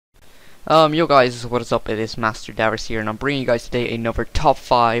Yo guys, what is up? It is Master Darius here, and I'm bringing you guys today another top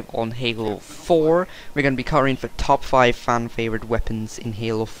 5 on Halo 4. We're going to be covering the top 5 fan favorite weapons in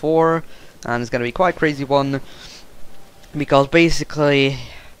Halo 4, and it's going to be quite a crazy one, because basically,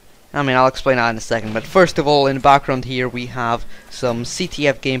 I'll explain that in a second, but first of all, in the background here we have some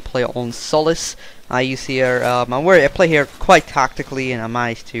CTF gameplay on Solace. You see here, I play here quite tactically, and I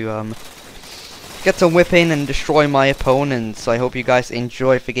managed to get some whipping and destroy my opponents. So I hope you guys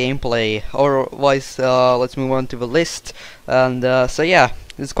enjoy the gameplay. Otherwise, let's move on to the list. And so yeah,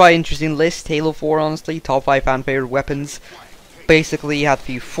 it's quite an interesting list. Halo 4, honestly, top 5 fan favorite weapons. Basically, you had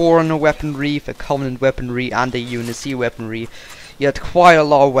the Forerunner weaponry, the Covenant weaponry, and the UNSC weaponry. You had quite a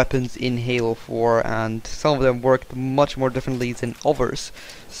lot of weapons in Halo 4, and some of them worked much more differently than others.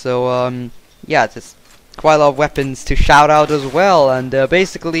 So yeah, just quite a lot of weapons to shout out as well. And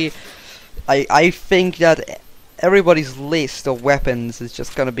basically, I think that everybody's list of weapons is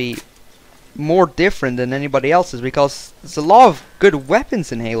just gonna be more different than anybody else's, because there's a lot of good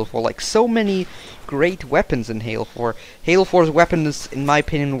weapons in Halo 4, like so many great weapons in Halo 4. Halo 4's weapons, in my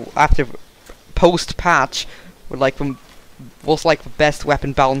opinion, after post-patch, was like the best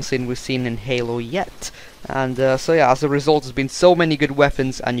weapon balancing we've seen in Halo yet. And so yeah, as a result, there's been so many good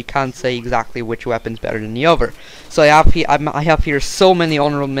weapons, and you can't say exactly which weapon's better than the other. So I have here so many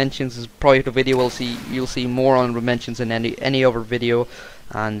honorable mentions. As probably the video you'll see more honorable mentions than any other video.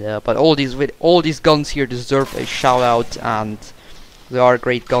 And but all these guns here deserve a shout out, and they are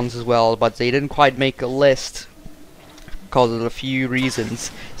great guns as well. But they didn't quite make a list because of a few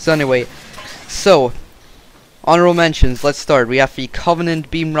reasons. So anyway, honorable mentions. Let's start. We have the Covenant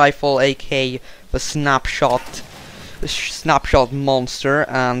beam rifle, aka the snapshot monster,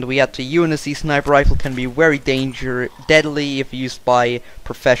 and we had the UNSC sniper rifle. Can be very deadly if used by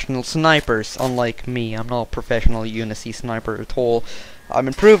professional snipers. Unlike me, I'm not a professional UNSC sniper at all. I'm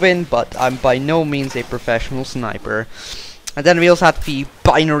improving, but I'm by no means a professional sniper. And then we also had the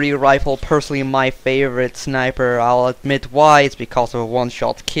binary rifle, personally my favorite sniper. I'll admit why. It's because of a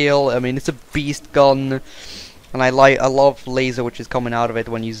one-shot kill. I mean, it's a beast gun. And I love laser which is coming out of it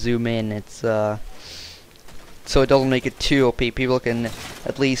when you zoom in. It's so it doesn't make it too OP. People can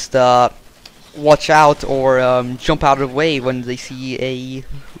at least watch out or jump out of the way when they see a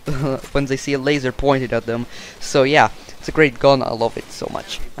a laser pointed at them. So yeah, it's a great gun. I love it so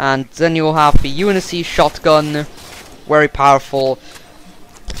much. And then you'll have the UNSC shotgun, very powerful.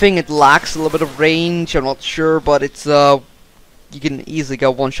 I think it lacks a little bit of range. I'm not sure, but it's you can easily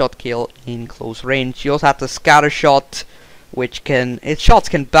get one-shot kill in close range. You also have the scatter shot, which its shots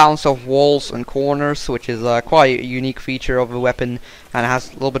can bounce off walls and corners, which is quite a unique feature of the weapon, and it has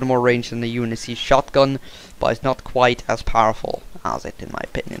a little bit more range than the UNSC shotgun, but it's not quite as powerful as it, in my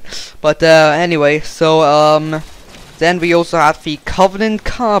opinion. But anyway, so then we also have the Covenant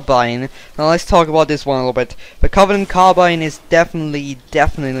carbine. Now let's talk about this one a little bit. The Covenant carbine is definitely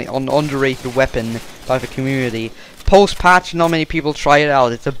an underrated weapon by the community. Post-patch, not many people try it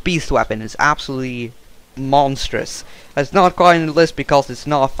out. It's a beast weapon. It's absolutely monstrous. It's not quite on the list because it's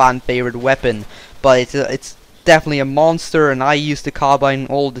not a fan favorite weapon, but it's definitely a monster, and I use the carbine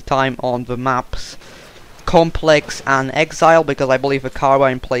all the time on the maps Complex and Exile, because I believe the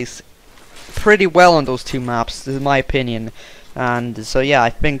carbine plays pretty well on those two maps, in my opinion. And so yeah, I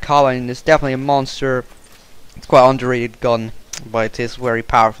think carbine is definitely a monster. It's quite an underrated gun, but it is very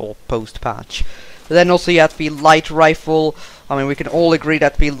powerful post-patch. Then also you have the light rifle. I mean, we can all agree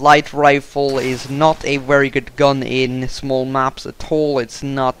that the light rifle is not a very good gun in small maps at all. It's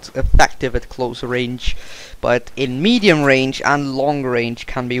not effective at close range, but in medium range and long range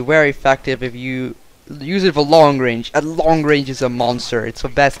can be very effective if you use it for long range. At long range is a monster. It's the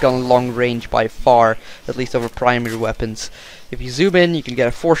best gun at long range by far, at least over primary weapons. If you zoom in, you can get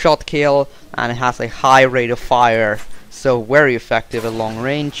a 4-shot kill, and it has a high rate of fire. So very effective at long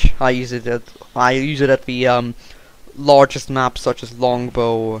range. I use it at the largest maps such as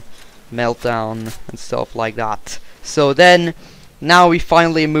Longbow, Meltdown, and stuff like that. So then, now we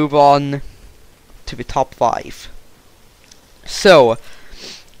finally move on to the top 5. So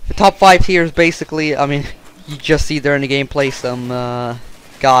the top 5 here is basically, I mean, you just see there in the gameplay some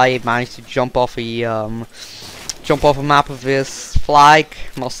guy managed to jump off a map of his flag.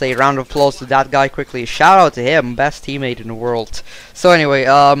 Must say, round of applause to that guy quickly. Shout out to him, best teammate in the world. So anyway,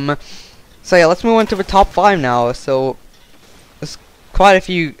 so yeah, let's move on to the top 5 now. So there's quite a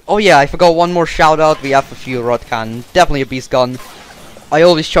few. Oh yeah, I forgot one more shout out. We have a few rod cannon, definitely a beast gun. I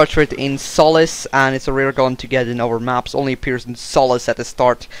always charge for it in Solace, and it's a rare gun to get in other maps. Only appears in Solace at the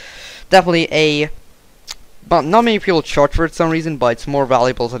start. Definitely but not many people charge for it for some reason, but it's more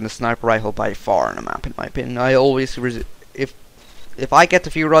valuable than the sniper rifle by far on a map, in my opinion. I always if I get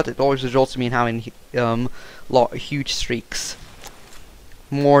the few rut, it always results in me in having huge streaks.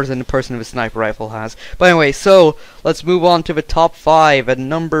 More than the person with a sniper rifle has. But anyway, so let's move on to the top 5. At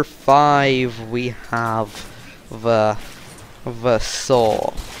number 5 we have the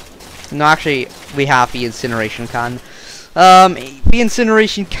saw. No, actually we have the incineration cannon. The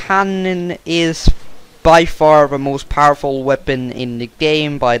incineration cannon is by far the most powerful weapon in the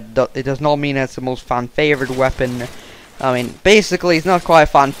game, but it does not mean it's the most fan favorite weapon. I mean, basically it's not quite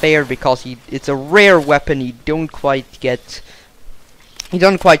fan favorite because it's a rare weapon. You don't quite see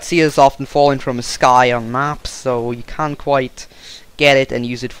it as often falling from the sky on maps, so you can't quite get it and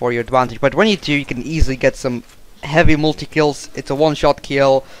use it for your advantage. But when you do, you can easily get some heavy multi-kills. It's a one-shot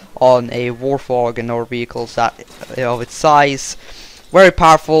kill on a Warthog and other vehicles of its size. Very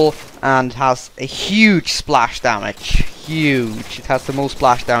powerful and has a huge splash damage. Huge. It has the most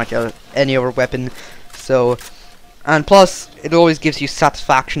splash damage out of any other weapon. So, and plus, it always gives you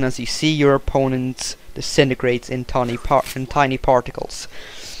satisfaction as you see your opponents disintegrates in tiny particles.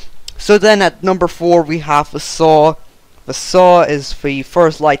 So then at number 4 we have the saw. The saw is the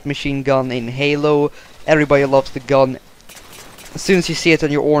first light machine gun in Halo. Everybody loves the gun. As soon as you see it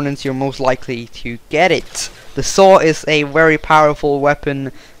on your ordnance, you're most likely to get it. The saw is a very powerful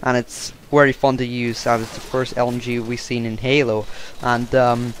weapon, and it's very fun to use, as it's the first LMG we've seen in Halo. And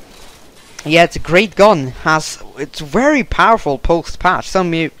yeah, it's a great gun. It's very powerful post-patch.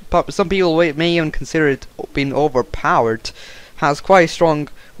 Some people may even consider it being overpowered. Has quite a strong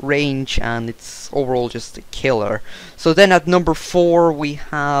range, and it's overall just a killer. So then at number 4 we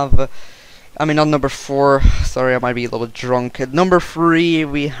have, I mean not number 4, sorry I might be a little bit drunk. At number 3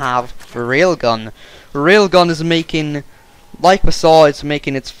 we have the railgun. The railgun is making, like the saw, it's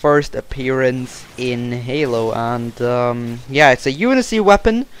making its first appearance in Halo, and yeah, it's a Unity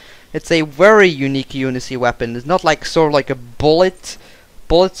weapon. It's a very unique Unity weapon. It's not like sort of like a bullet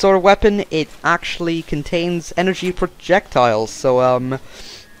sort of weapon. It actually contains energy projectiles. So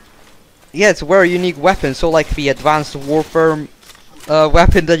yeah, it's a very unique weapon. So like the Advanced Warfare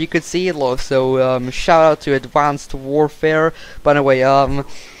weapon that you could see. So shout out to Advanced Warfare. By the way, the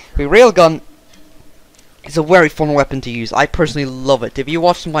railgun is a very fun weapon to use. I personally love it. If you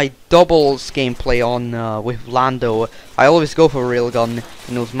watch my doubles gameplay on with Lando, I always go for a railgun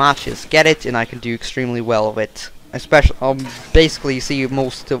in those matches. Get it, and I can do extremely well with it. Especially, basically, you see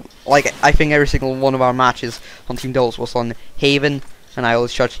most of, like, I think every single one of our matches on Team Doubles was on Haven, and I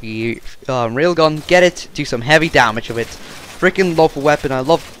always charge the railgun. Get it, do some heavy damage of it. Freaking love the weapon. I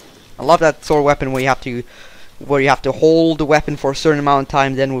love that sort of weapon where you have to hold the weapon for a certain amount of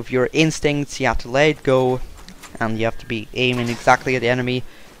time, then with your instincts you have to let it go, and you have to be aiming exactly at the enemy,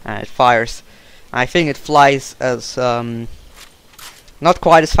 and it fires. I think it flies as, not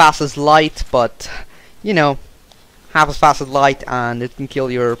quite as fast as light, but, you know, half as fast as light, and it can kill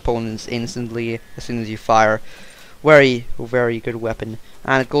your opponents instantly as soon as you fire. Very, very good weapon.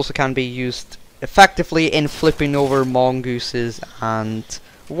 And it also can be used effectively in flipping over mongooses and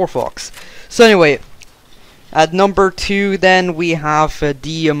warthogs. So anyway, at number 2 then we have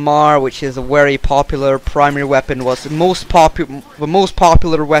DMR, which is a very popular primary weapon. Was the most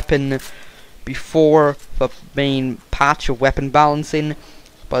popular weapon before the main patch of weapon balancing,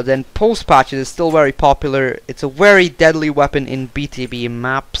 but then post patch it is still very popular. It's a very deadly weapon in BTB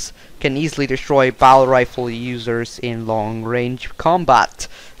maps. Can easily destroy battle rifle users in long range combat.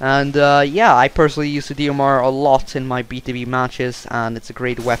 And yeah, I personally use the DMR a lot in my BTB matches, and it's a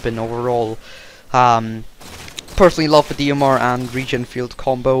great weapon overall. Personally love the DMR and regen field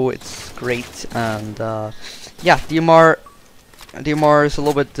combo. It's great, and yeah, DMR is a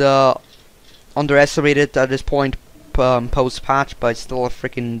little bit underestimated at this point post patch, but it's still a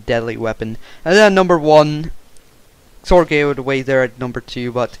freaking deadly weapon. And then number 1, sort of gave it away there at number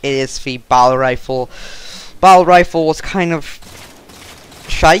 2, but it is the battle rifle. Battle rifle was kind of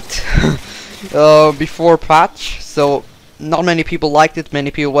shite before patch, so not many people liked it. Many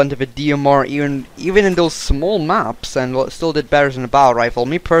people went to the DMR even in those small maps, and still did better than the battle rifle.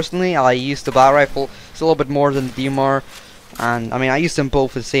 Me personally, I used the battle rifle a little bit more than the DMR, and I mean I used them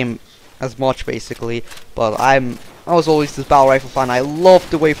both the same as much basically, but I was always this battle rifle fan. I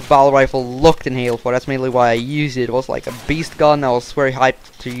loved the way the battle rifle looked in Halo 4. That's mainly why I used it. It was like a beast gun. I was very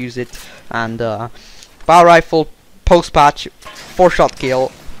hyped to use it, and battle rifle post patch 4-shot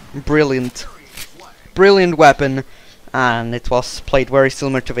kill, brilliant weapon. And it was played very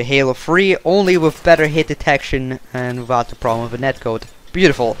similar to the Halo 3, only with better hit detection and without the problem of a netcode.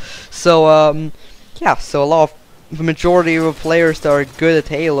 Beautiful. So yeah, so the majority of the players that are good at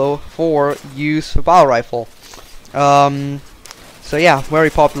Halo 4 use the battle rifle. So So yeah, very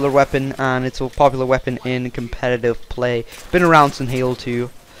popular weapon, and it's a popular weapon in competitive play. Been around since Halo 2.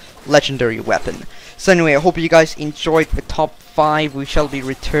 Legendary weapon. So anyway, I hope you guys enjoyed the top 5. We shall be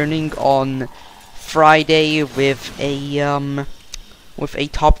returning on Friday with a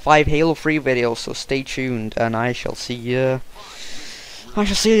top 5 Halo 3 video, so stay tuned, and I shall see you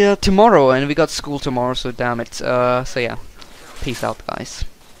tomorrow, and we got school tomorrow, so damn it. So yeah, peace out, guys.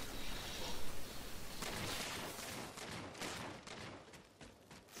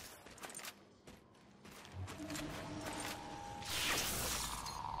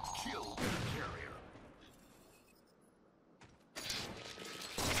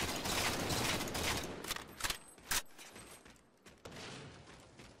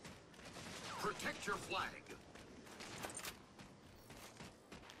 Protect your flag.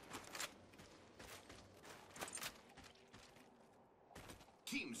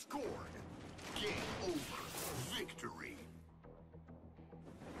 Team scored. Game over. Victory.